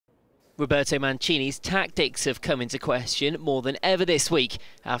Roberto Mancini's tactics have come into question more than ever this week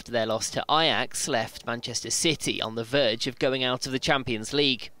after their loss to Ajax left Manchester City on the verge of going out of the Champions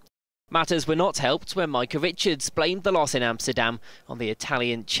League. Matters were not helped when Micah Richards blamed the loss in Amsterdam on the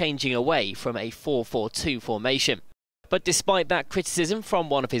Italian changing away from a 4-4-2 formation. But despite that criticism from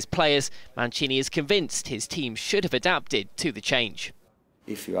one of his players, Mancini is convinced his team should have adapted to the change.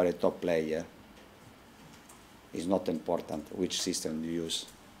 If you are a top player, it's not important which system you use.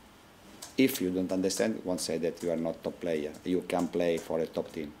 If you don't understand, it won't say that you are not top player. You can play for a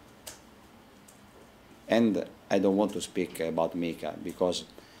top team. And I don't want to speak about Micah because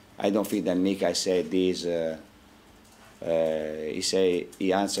I don't think that Micah said this.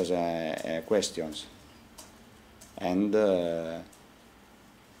 He answers questions, and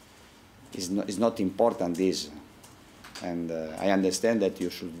it's not important this. And I understand that you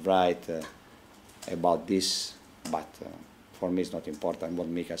should write about this, but for me it's not important what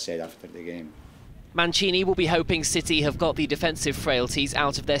Micah said after the game. Mancini will be hoping City have got the defensive frailties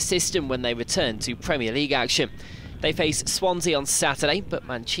out of their system when they return to Premier League action. They face Swansea on Saturday, but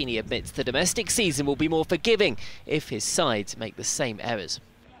Mancini admits the domestic season will be more forgiving if his sides make the same errors.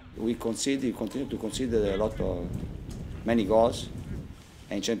 We continue to concede many goals,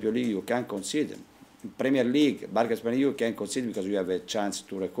 and in Champions League you can concede. In Premier League, you can concede because you have a chance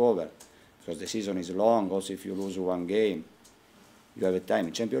to recover, because the season is long. Also, if you lose one game, you have a time.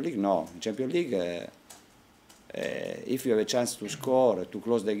 In Champions League, no. In Champions League, if you have a chance to score, to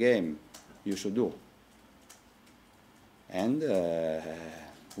close the game, you should do. And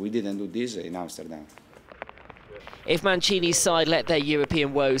we didn't do this in Amsterdam. If Mancini's side let their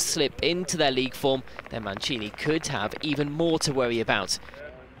European woes slip into their league form, then Mancini could have even more to worry about.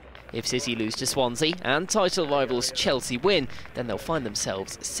 If City lose to Swansea and title rivals Chelsea win, then they'll find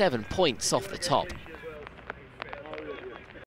themselves 7 points off the top.